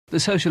the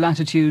social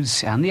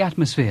attitudes and the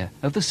atmosphere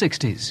of the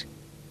 60s.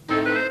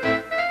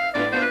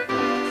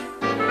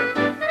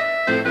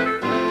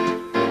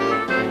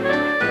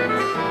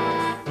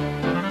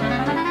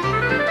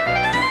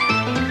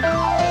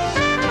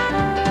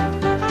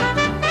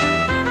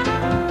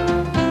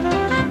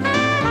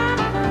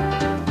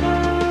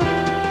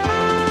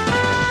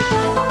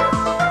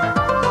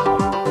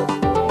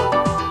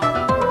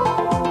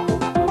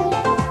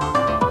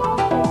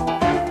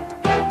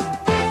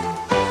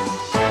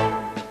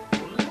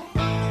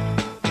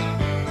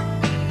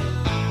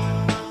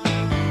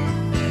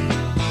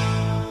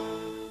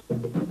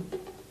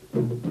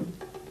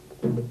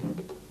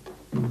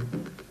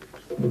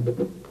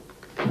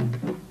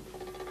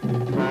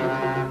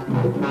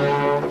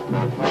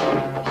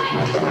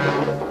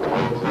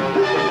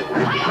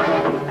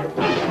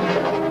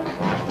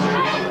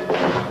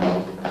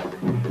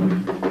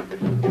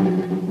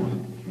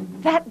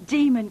 That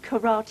demon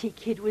Karate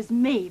Kid was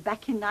me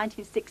back in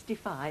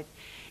 1965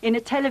 in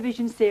a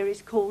television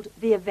series called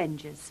The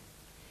Avengers.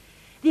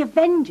 The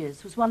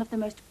Avengers was one of the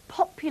most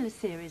popular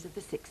series of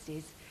the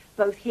 60s,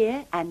 both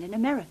here and in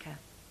America.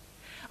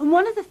 And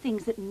one of the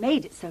things that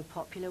made it so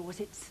popular was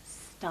its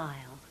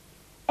style.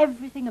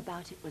 Everything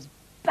about it was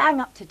bang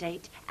up to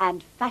date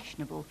and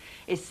fashionable,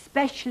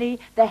 especially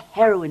the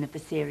heroine of the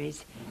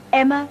series,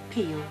 Emma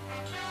Peel.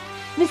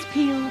 Miss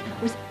Peel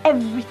was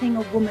everything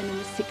a woman in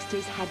the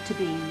 60s had to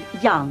be.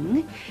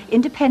 Young,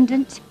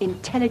 independent,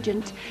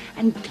 intelligent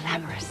and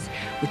glamorous,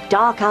 with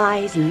dark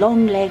eyes,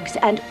 long legs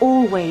and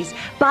always,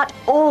 but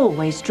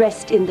always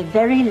dressed in the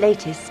very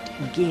latest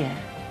gear.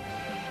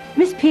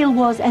 Miss Peel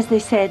was, as they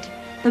said,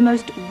 the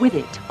most with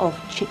it of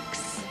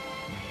chicks.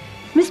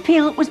 Miss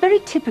Peel was very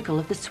typical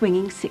of the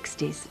swinging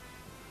 60s.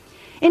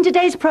 In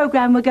today's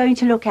programme, we're going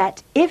to look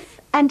at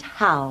if and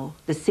how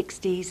the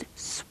 60s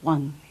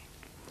swung.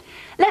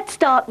 Let's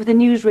start with a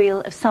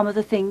newsreel of some of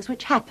the things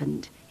which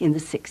happened in the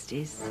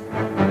 60s.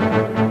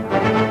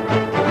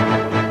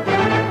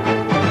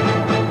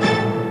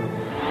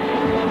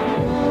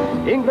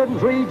 England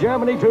 3,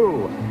 Germany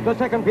 2. The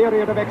second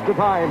period of extra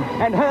time,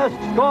 and Hurst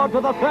scored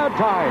for the third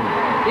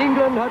time.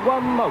 England had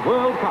won the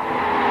World Cup.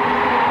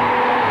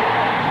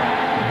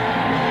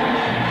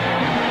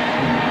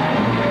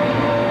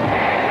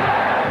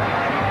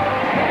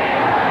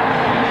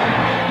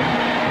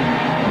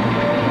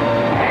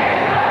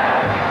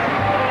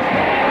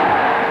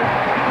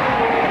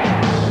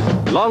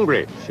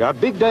 Longbridge, a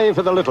big day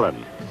for the little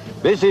one.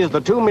 This is the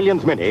 2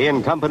 millionth Mini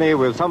in company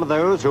with some of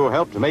those who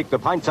helped make the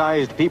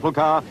pint-sized people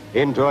car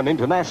into an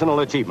international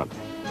achievement.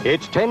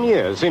 It's 10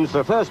 years since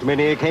the first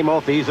Mini came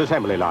off these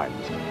assembly lines.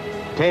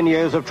 10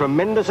 years of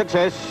tremendous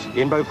success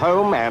in both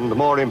home and,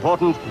 more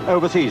important,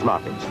 overseas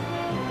markets.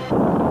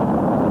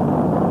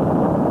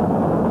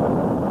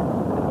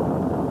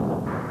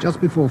 Just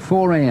before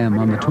 4 a.m.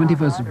 on the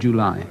 21st of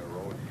July,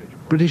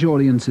 British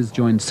audiences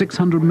joined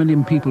 600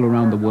 million people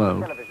around the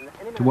world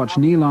to watch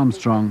Neil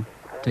Armstrong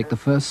take the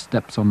first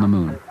steps on the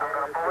moon.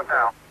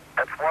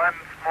 It's one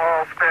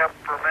small step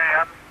for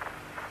man,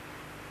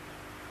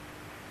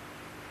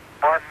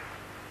 one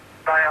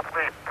giant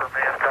leap for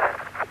mankind.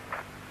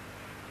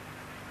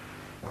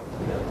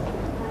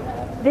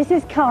 This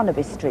is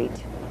Carnaby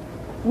Street.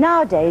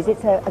 Nowadays,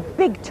 it's a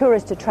big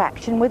tourist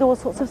attraction with all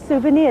sorts of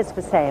souvenirs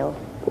for sale.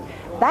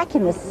 Back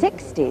in the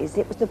 60s,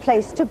 it was the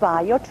place to buy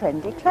your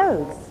trendy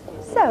clothes.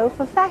 So,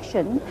 for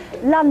fashion,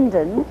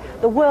 London,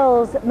 the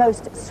world's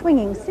most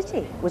swinging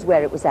city, was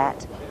where it was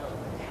at.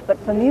 But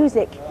for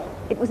music,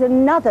 it was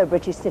another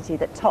British city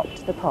that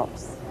topped the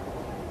pops.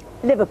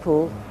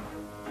 Liverpool.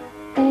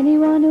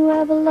 Anyone who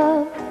ever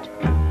loved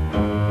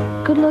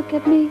could look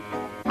at me.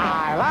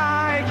 I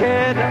like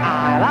it,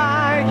 I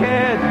like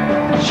it.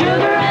 Sugar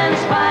and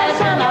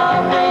spice and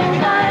all things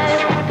nice.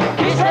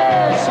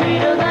 Kisses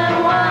sweeter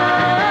than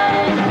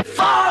wine.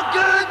 For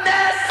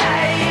goodness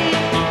sake,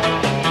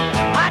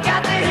 I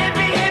got the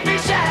hippie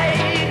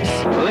shakes.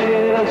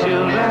 Little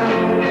children,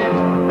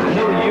 I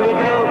know you would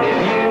go if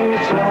you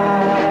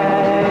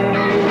tried.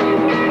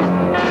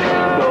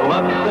 Go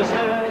up the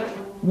stairs.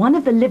 One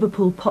of the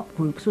Liverpool pop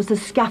groups was The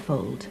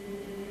Scaffold.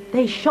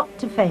 They shot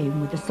to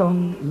fame with the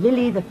song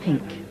Lily the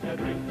Pink.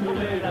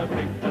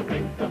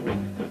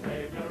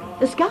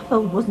 The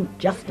Scaffold wasn't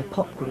just a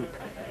pop group.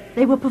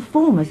 They were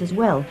performers as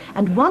well,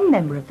 and one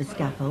member of The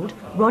Scaffold,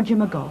 Roger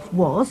McGough,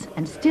 was,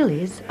 and still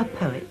is, a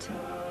poet.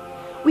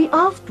 We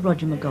asked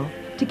Roger McGough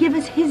to give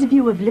us his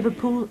view of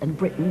Liverpool and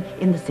Britain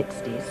in the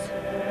 60s.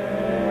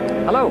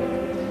 Hello.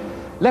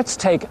 Let's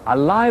take a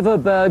liver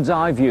bird's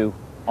eye view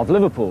of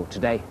Liverpool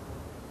today.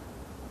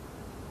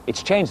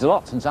 It's changed a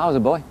lot since I was a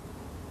boy.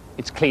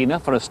 It's cleaner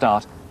for a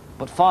start,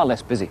 but far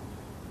less busy.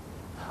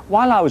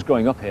 While I was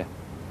growing up here,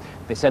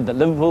 they said that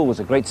Liverpool was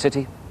a great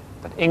city,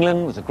 that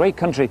England was a great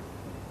country,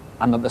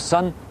 and that the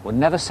sun would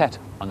never set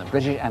on the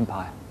British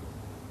Empire.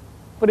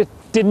 But it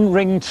didn't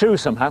ring true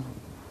somehow,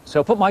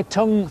 so I put my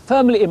tongue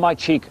firmly in my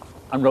cheek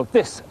and wrote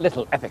this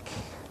little epic.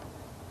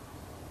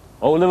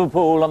 Oh,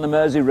 Liverpool on the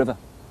Mersey River,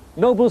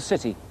 noble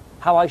city,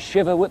 how I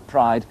shiver with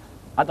pride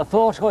at the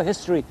thought of your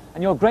history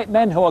and your great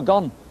men who are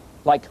gone,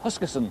 like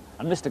Huskisson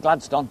and Mr.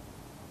 Gladstone.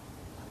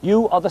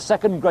 You are the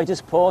second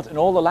greatest port in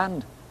all the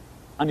land,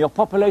 and your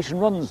population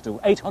runs to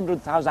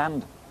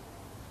 800,000.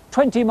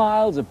 20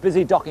 miles of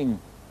busy docking,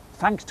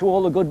 thanks to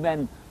all the good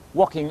men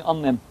walking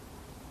on them.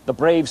 The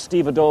brave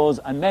stevedores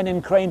and men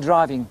in crane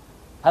driving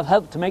have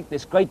helped to make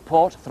this great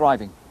port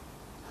thriving.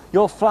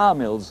 Your flour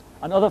mills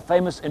and other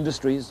famous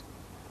industries,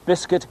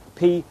 biscuit,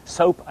 pea,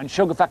 soap and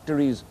sugar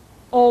factories,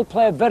 all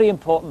play a very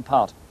important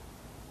part.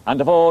 And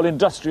of all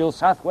industrial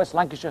southwest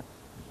Lancashire,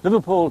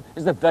 Liverpool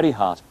is the very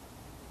heart.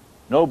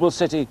 Noble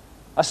city,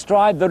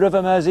 astride the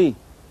River Mersey,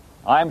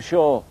 I am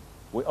sure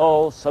we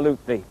all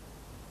salute thee.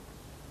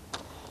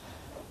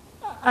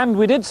 And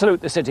we did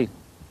salute the city,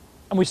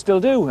 and we still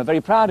do, we're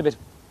very proud of it.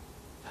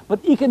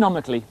 But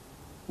economically,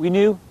 we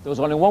knew there was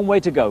only one way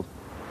to go,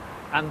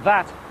 and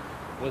that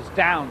was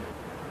down.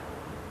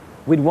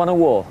 We'd won a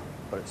war,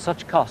 but at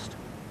such cost,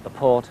 the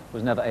port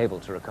was never able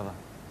to recover.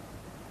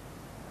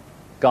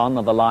 Gone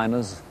are the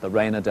liners, the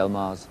Reina Del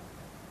Mars,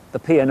 the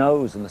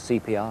P&Os and the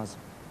CPRs.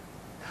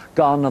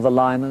 Gone are the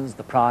liners,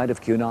 the pride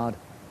of Cunard,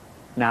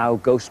 now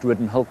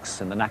ghost-ridden hulks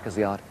in the knacker's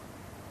yard.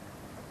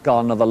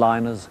 Gone are the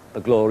liners,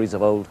 the glories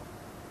of old,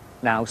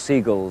 now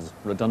seagulls,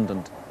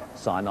 redundant,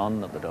 sign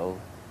on at the dole.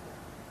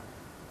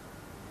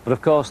 But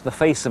of course, the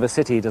face of a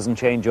city doesn't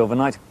change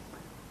overnight.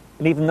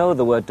 And even though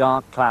there were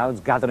dark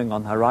clouds gathering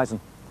on the horizon,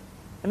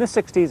 in the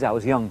 60s I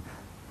was young,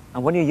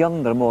 and when you're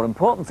young there are more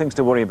important things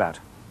to worry about,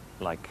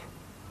 like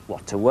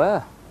what to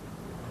wear.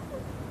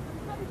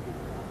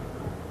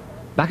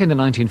 Back in the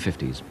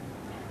 1950s,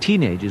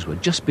 teenagers were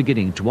just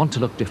beginning to want to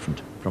look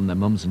different from their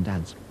mums and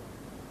dads.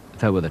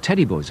 There were the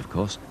teddy boys, of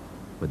course,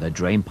 with their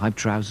drain-pipe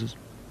trousers,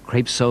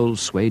 crepe-soled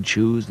suede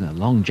shoes and their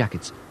long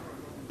jackets,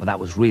 but that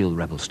was real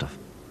rebel stuff.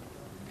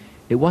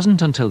 It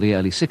wasn't until the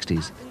early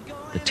 60s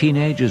that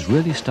teenagers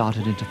really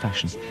started into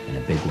fashion in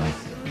a big way.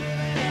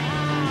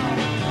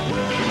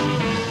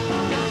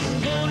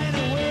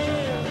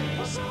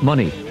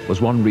 Money was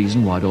one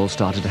reason why it all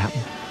started to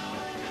happen.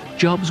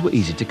 Jobs were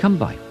easy to come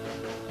by.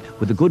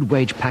 With a good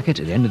wage packet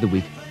at the end of the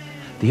week,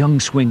 the young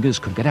swingers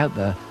could get out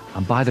there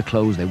and buy the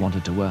clothes they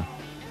wanted to wear.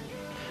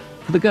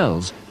 For the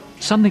girls,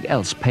 something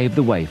else paved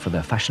the way for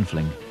their fashion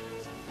fling: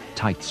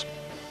 tights.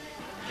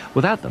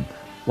 Without them,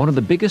 one of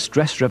the biggest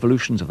dress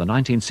revolutions of the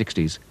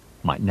 1960s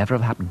might never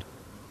have happened: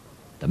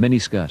 the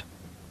miniskirt.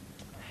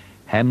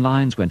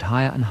 Hemlines went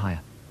higher and higher.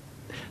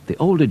 The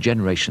older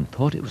generation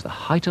thought it was the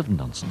height of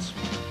nonsense.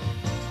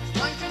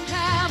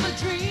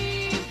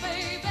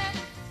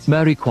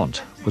 Mary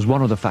Quant was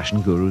one of the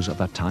fashion gurus of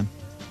that time.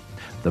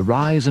 The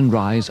rise and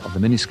rise of the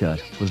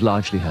miniskirt was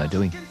largely her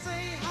doing.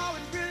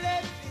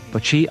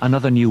 But she and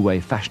other new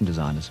wave fashion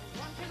designers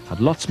had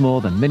lots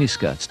more than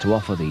miniskirts to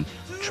offer the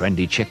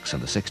trendy chicks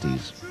of the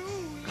 60s.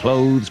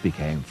 Clothes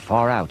became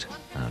far out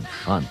and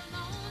fun.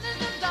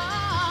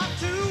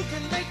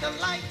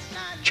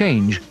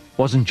 Change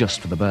wasn't just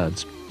for the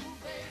birds.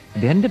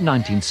 At the end of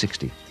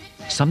 1960,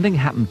 something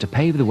happened to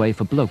pave the way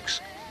for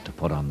blokes to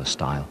put on the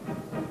style.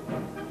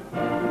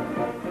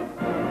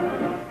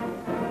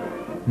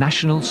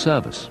 National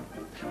service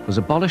was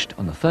abolished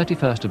on the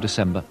 31st of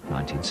December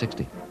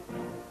 1960.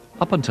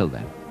 Up until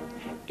then,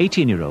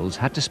 18-year-olds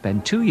had to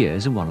spend 2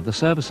 years in one of the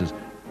services,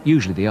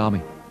 usually the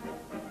army.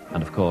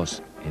 And of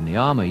course, in the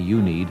army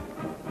you need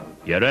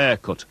your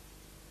haircut.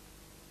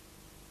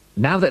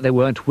 Now that they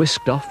weren't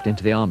whisked off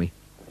into the army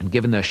and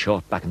given their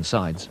short back and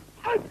sides,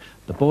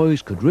 the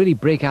boys could really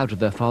break out of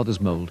their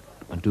father's mould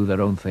and do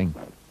their own thing.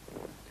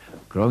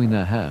 Growing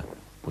their hair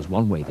was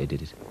one way they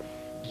did it.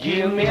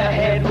 Give me a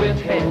head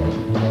with hair,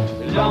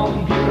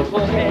 long beautiful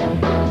hair,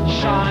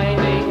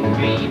 shining,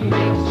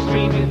 gleaming,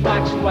 streaming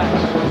black wax.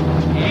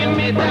 Give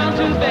me down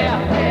to their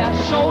hair,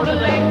 shoulder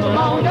length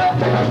longer.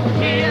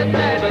 Here,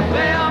 daddy,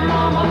 there,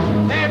 mama,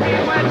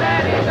 everywhere,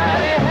 daddy,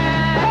 daddy,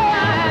 hair.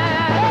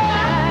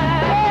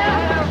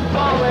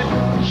 Blow it,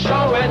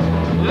 show it,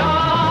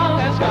 long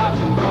as got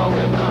to grow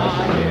in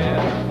my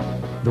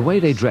hair. The way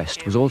they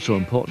dressed was also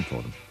important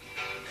for them.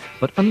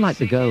 But unlike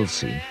the girls'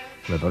 scene,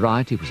 where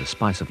variety was a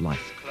spice of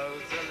life,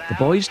 the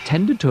boys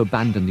tended to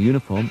abandon the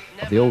uniform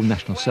of the old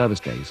National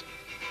Service days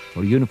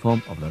for a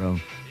uniform of their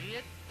own.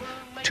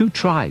 Two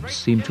tribes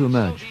seemed to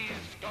emerge: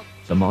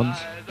 the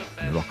mods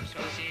and the rockers.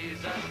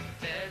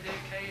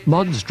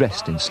 Mods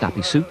dressed in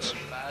snappy suits,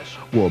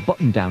 wore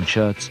button-down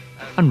shirts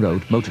and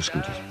rode motor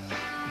scooters.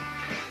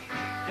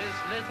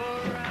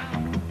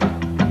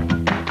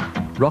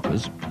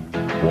 Rockers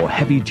wore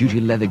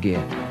heavy-duty leather gear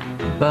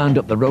and burned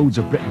up the roads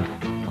of Britain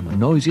on the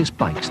noisiest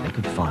bikes they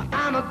could find.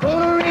 I'm a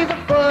gonna raise a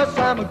fuss,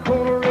 I'm a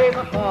gonna raise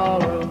a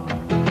holler.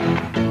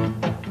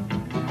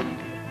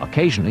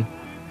 Occasionally,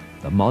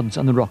 the mods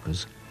and the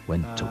rockers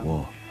went to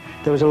war.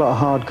 There was a lot of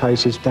hard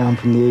cases down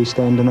from the East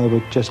End, and they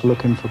were just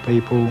looking for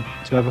people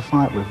to have a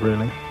fight with,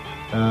 really,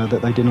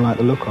 that they didn't like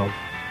the look of.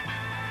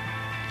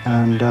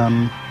 And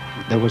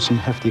there were some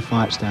hefty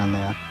fights down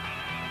there.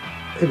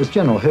 It was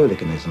general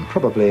hooliganism,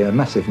 probably a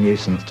massive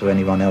nuisance to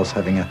anyone else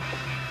having a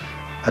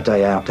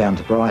day out down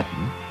to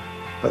Brighton,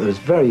 but there was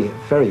very,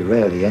 very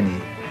rarely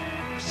any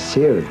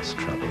serious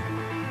trouble.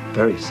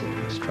 very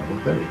serious trouble,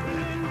 very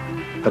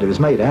rarely. But it was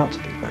made out to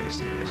be very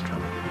serious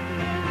trouble.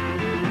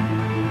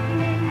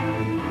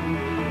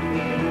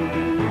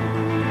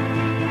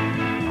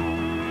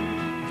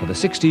 For the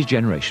 60s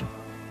generation,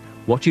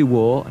 what you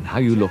wore and how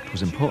you looked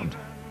was important.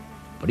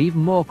 But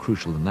even more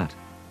crucial than that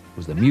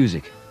was the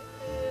music.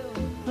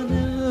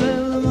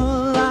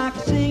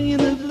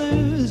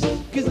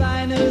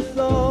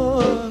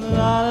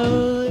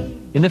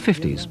 In the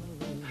 50s,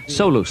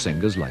 solo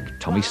singers like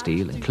Tommy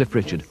Steele and Cliff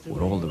Richard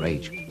were all the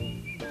rage.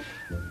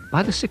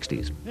 By the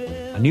 60s,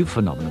 a new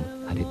phenomenon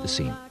had hit the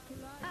scene: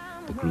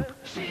 the group.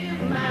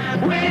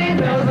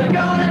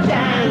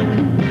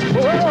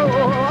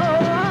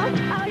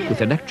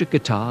 With electric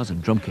guitars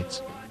and drum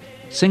kits,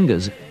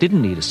 singers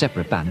didn't need a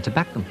separate band to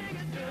back them.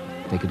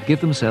 They could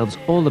give themselves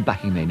all the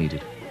backing they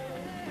needed.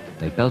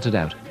 They belted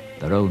out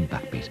their own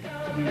backbeat.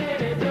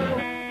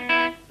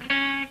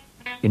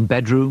 In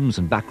bedrooms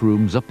and back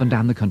rooms up and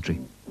down the country,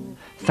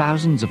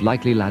 thousands of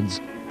likely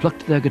lads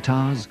plucked their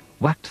guitars,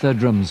 whacked their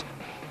drums,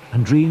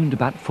 and dreamed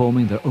about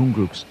forming their own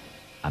groups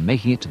and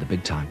making it to the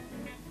big time.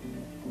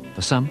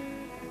 For some,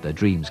 their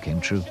dreams came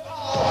true.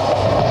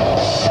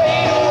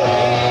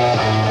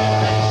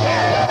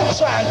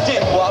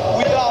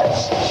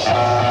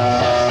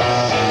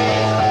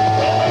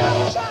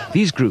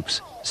 These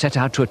groups set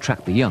out to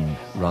attract the young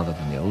rather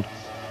than the old.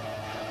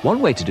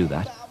 One way to do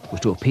that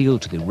was to appeal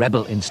to the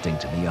rebel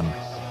instinct in the young.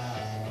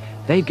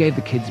 They gave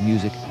the kids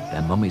music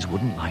their mummies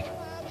wouldn't like.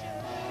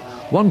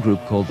 One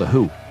group, called The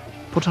Who,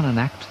 put on an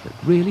act that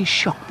really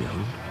shocked the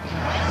old.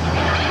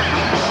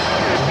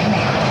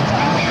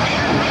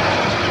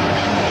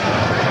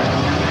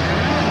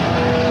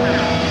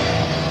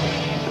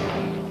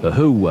 The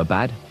Who were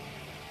bad,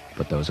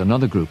 but there was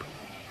another group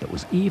that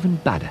was even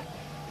badder: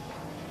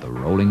 the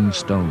Rolling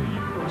Stones.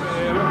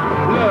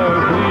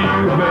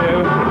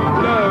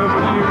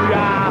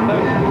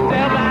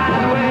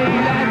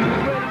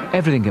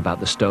 Everything about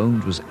the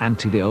Stones was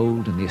anti the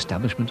old and the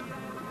establishment.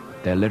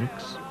 Their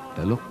lyrics,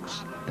 their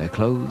looks, their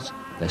clothes,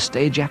 their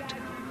stage act,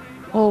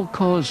 all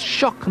caused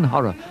shock and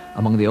horror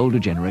among the older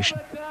generation.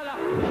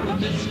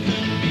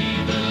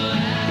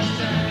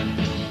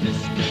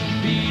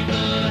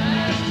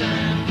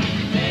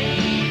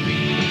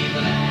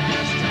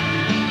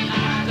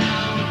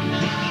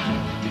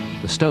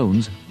 The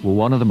Stones were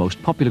one of the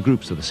most popular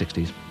groups of the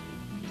 60s,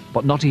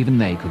 but not even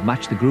they could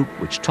match the group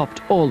which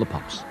topped all the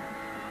pops: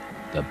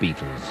 the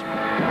Beatles.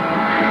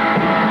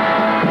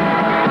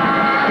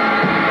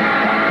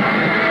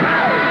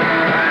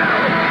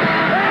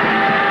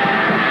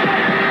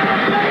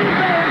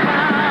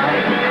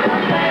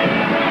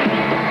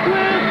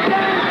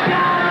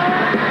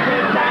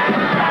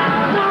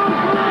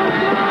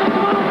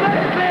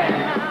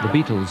 The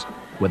Beatles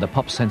were the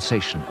pop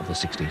sensation of the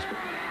 60s.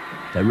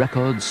 Their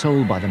records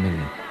sold by the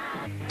million.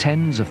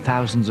 Tens of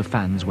thousands of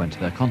fans went to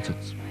their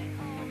concerts.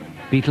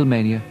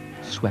 Beatlemania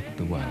swept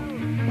the world.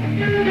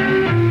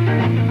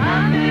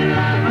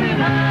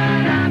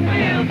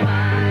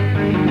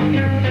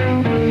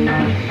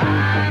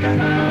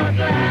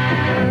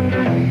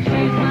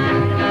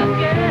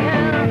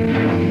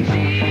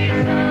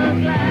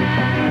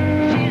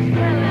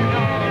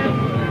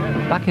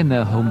 Back in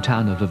their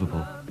hometown of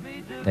Liverpool,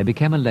 they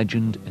became a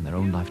legend in their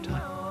own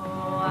lifetime.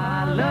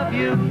 I love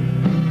you,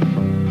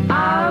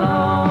 I'll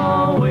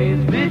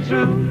always be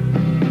true,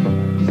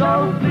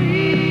 so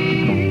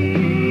please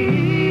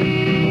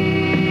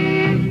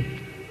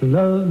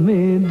love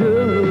me, do.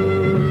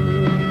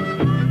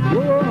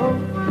 Oh,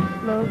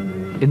 love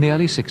me. In the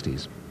early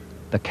 60s,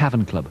 the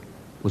Cavern Club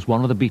was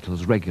one of the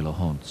Beatles' regular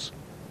haunts.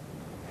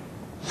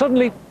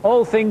 Suddenly,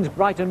 all things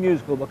bright and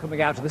musical were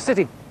coming out of the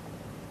city.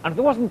 And if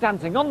there wasn't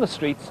dancing on the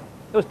streets,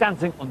 there was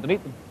dancing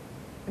underneath them.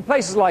 In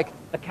places like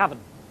the Cavern,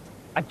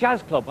 a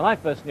jazz club when I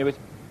first knew it,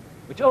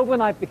 which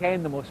overnight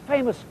became the most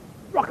famous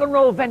rock and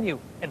roll venue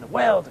in the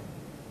world.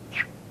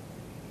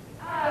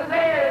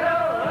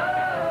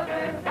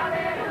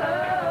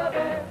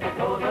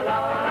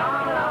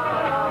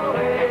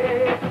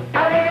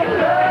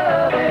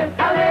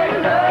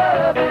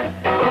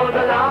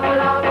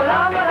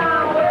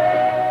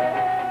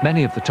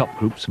 Many of the top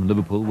groups from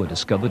Liverpool were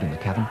discovered in the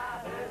Cavern.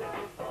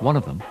 One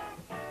of them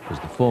was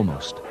the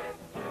Foremost.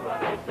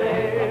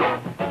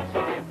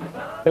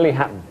 Billy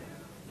Hatton,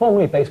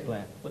 formerly bass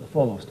player, but the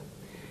Foremost.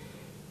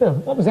 Bill,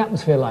 what was the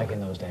atmosphere like in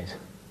those days?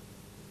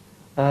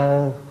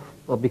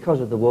 Well, because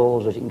of the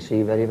walls, as you can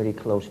see, very, very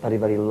close, very,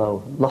 very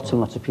low, lots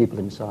and lots of people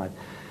inside.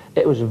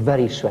 It was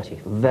very sweaty,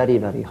 very,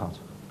 very hot.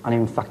 And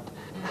in fact,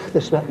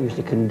 the sweat used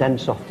to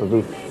condense off the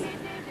roof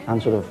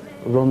and sort of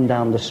run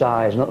down the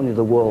sides, not only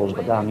the walls,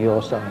 but down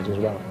your sides as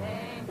well.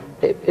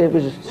 It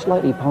was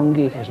slightly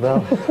pongy as well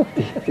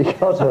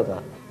because of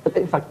that. But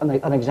in fact,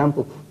 an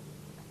example,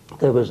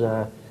 there was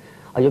a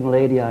young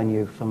lady I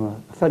knew from a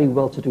very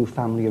well-to-do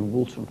family in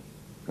Woolton.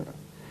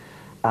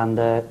 And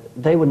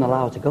they wouldn't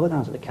allow her to go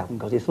down to the Cavern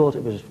because they thought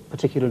it was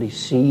particularly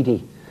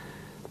seedy.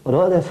 But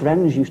all their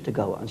friends used to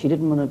go, and she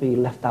didn't want to be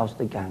left out of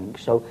the gang.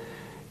 So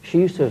she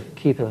used to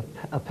keep a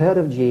pair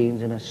of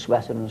jeans and a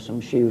sweater and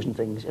some shoes and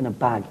things in a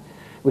bag,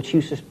 which she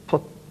used to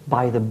put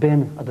by the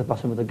bin at the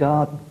bottom of the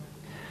garden.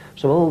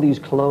 So all these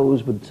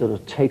clothes would sort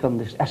of take on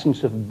this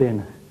essence of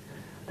bin.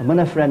 And when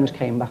her friends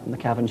came back from the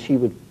cavern, she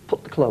would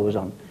put the clothes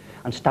on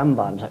and stand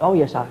by and say, oh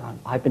yes,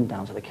 I've been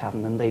down to the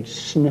cavern, and they'd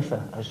sniff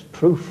her as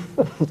proof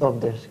of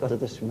this, because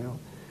of the smell.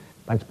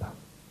 Thanks, pal.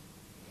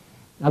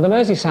 Now, the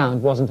Mersey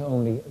Sound wasn't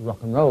only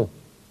rock and roll.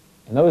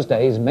 In those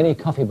days, many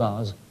coffee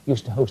bars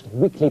used to host a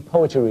weekly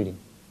poetry reading.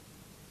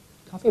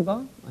 Coffee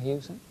bar, I hear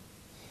you say?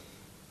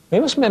 We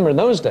must remember in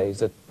those days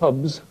that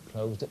pubs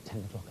closed at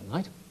 10 o'clock at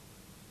night.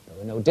 There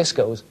were no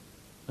discos,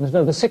 and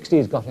until the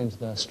 60s got into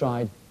their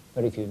stride,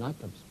 very few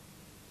nightclubs.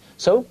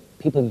 So,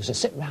 people used to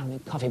sit round in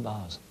coffee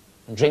bars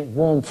and drink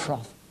warm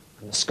froth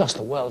and discuss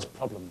the world's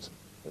problems.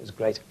 It was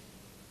great.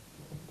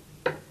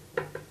 I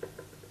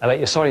bet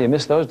you're sorry you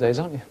missed those days,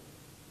 aren't you?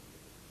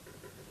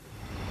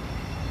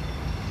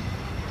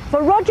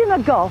 For Roger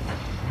McGough,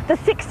 the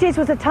 60s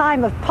was a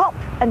time of pop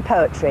and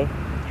poetry.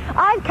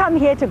 I've come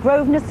here to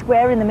Grosvenor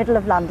Square in the middle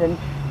of London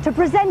to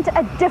present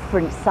a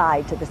different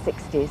side to the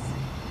 60s.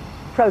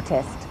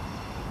 Protest.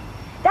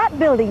 That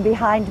building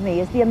behind me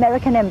is the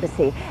American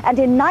Embassy, and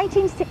in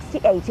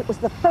 1968 it was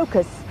the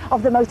focus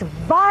of the most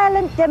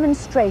violent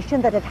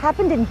demonstration that had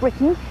happened in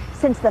Britain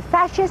since the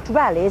fascist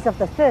rallies of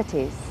the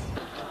 30s.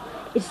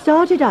 It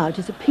started out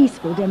as a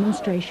peaceful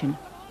demonstration,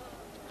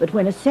 but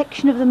when a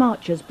section of the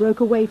marchers broke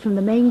away from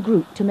the main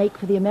group to make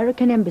for the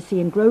American Embassy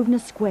in Grosvenor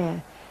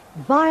Square,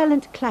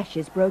 violent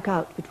clashes broke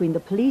out between the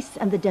police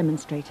and the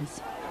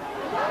demonstrators.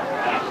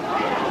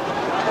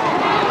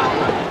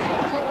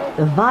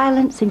 The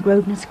violence in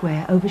Grosvenor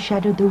Square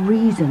overshadowed the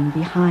reason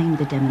behind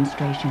the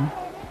demonstration.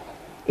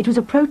 It was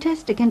a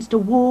protest against a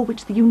war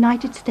which the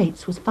United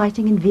States was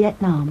fighting in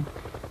Vietnam,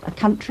 a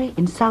country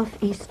in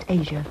Southeast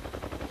Asia.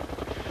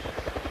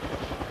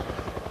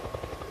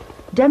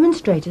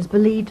 Demonstrators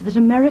believed that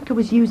America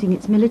was using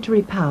its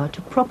military power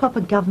to prop up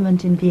a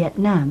government in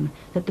Vietnam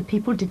that the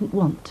people didn't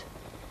want.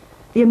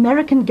 The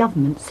American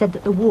government said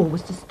that the war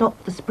was to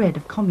stop the spread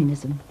of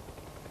communism.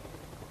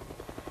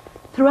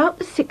 Throughout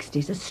the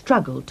 60s, a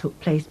struggle took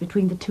place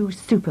between the two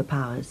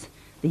superpowers,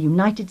 the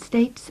United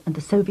States and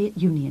the Soviet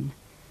Union.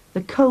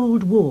 The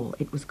Cold War,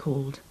 it was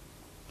called.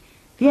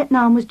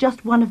 Vietnam was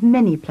just one of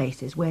many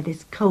places where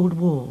this Cold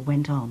War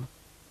went on.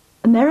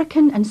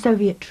 American and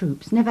Soviet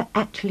troops never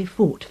actually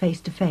fought face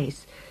to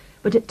face,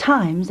 but at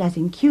times, as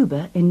in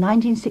Cuba in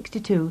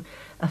 1962,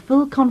 a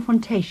full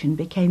confrontation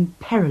became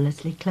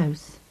perilously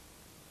close.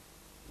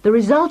 The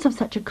result of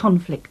such a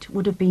conflict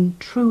would have been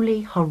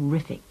truly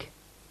horrific.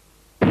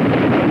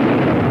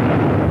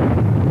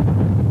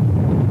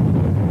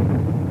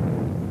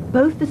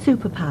 Both the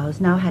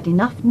superpowers now had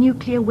enough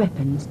nuclear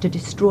weapons to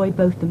destroy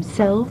both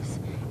themselves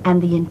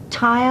and the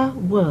entire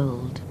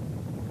world.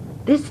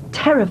 This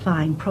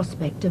terrifying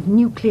prospect of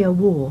nuclear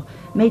war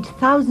made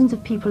thousands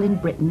of people in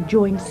Britain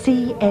join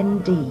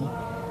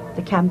CND,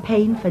 the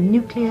Campaign for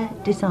Nuclear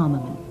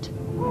Disarmament.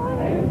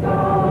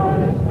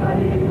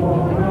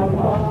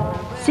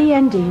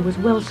 CND was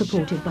well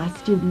supported by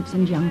students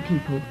and young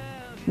people.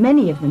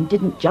 Many of them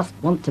didn't just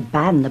want to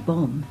ban the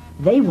bomb.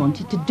 They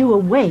wanted to do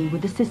away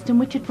with the system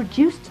which had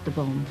produced the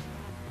bomb.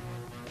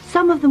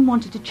 Some of them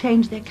wanted to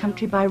change their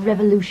country by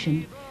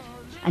revolution,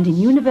 and in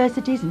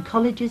universities and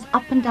colleges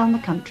up and down the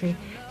country,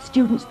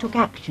 students took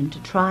action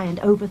to try and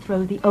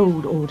overthrow the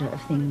old order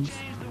of things.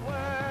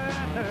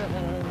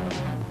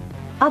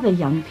 Other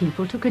young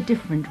people took a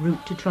different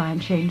route to try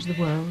and change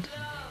the world.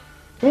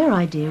 Their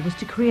idea was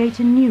to create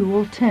a new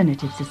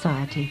alternative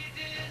society,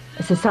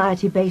 a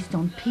society based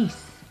on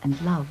peace and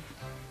love.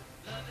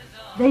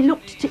 They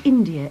looked to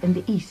India in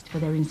the East for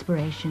their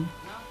inspiration.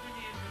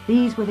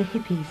 These were the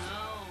hippies,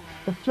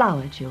 the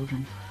flower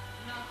children.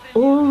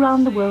 All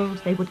round the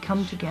world they would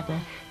come together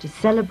to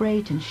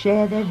celebrate and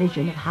share their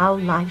vision of how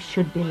life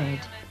should be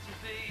led.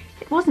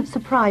 It wasn't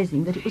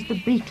surprising that it was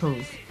the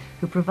Beatles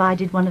who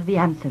provided one of the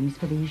anthems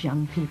for these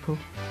young people.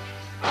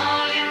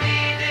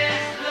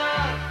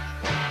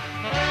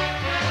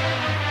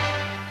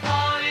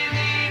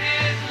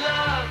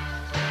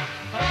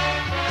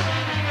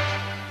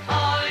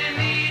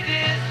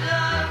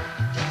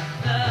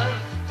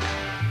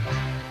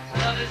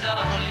 Love is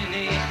all you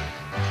need.